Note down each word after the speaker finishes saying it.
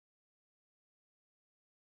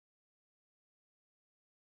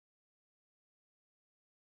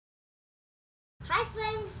Hi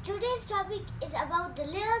friends, today's topic is about the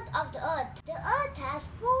layers of the earth. The earth has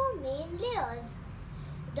four main layers.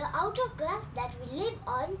 The outer crust that we live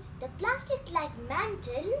on, the plastic-like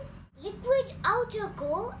mantle, liquid outer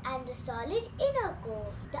core and the solid inner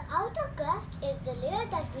core. The outer crust is the layer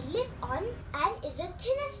that we live on and is the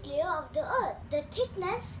thinnest layer of the earth. The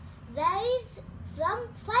thickness varies from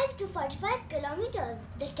 5 to 45 kilometers.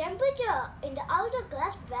 The temperature in the outer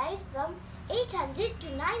crust varies from 800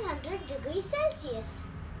 to 900 degrees Celsius.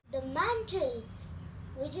 The mantle,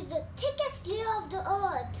 which is the thickest layer of the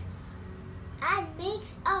earth and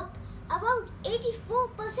makes up about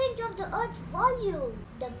 84% of the earth's volume.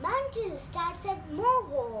 The mantle starts at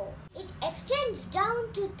Moho. It extends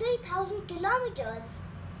down to 3000 kilometers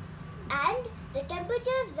and the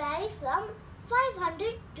temperatures vary from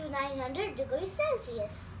 500 to 900 degrees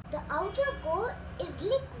Celsius. The outer core is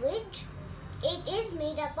liquid. It is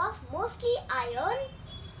made up of mostly iron.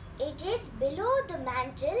 It is below the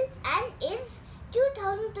mantle and is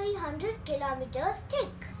 2300 kilometers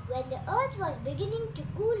thick. When the earth was beginning to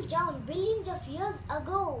cool down billions of years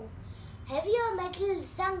ago, heavier metals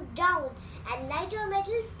sunk down and lighter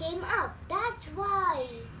metals came up. That's why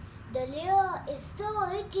the layer is so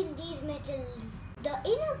rich in these metals. The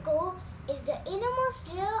inner core is the innermost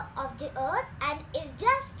layer of the earth and is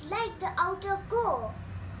just like the outer core,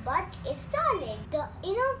 but is solid. The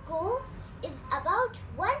inner core is about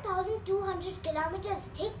 1200 kilometers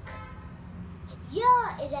thick.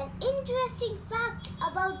 Here is an interesting fact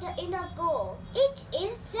about the inner core. It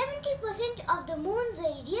is 70% of the moon's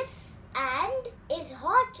radius and is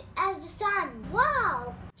hot as the sun.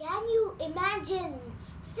 Wow! Can you imagine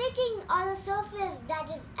sitting on a surface that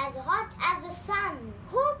is as hot as the sun?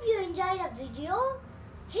 Hope you enjoyed our video.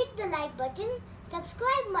 Hit the like button,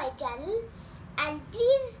 subscribe my channel, and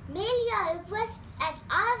please mail your requests at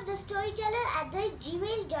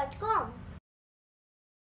aravthestoryteller@gmail.com.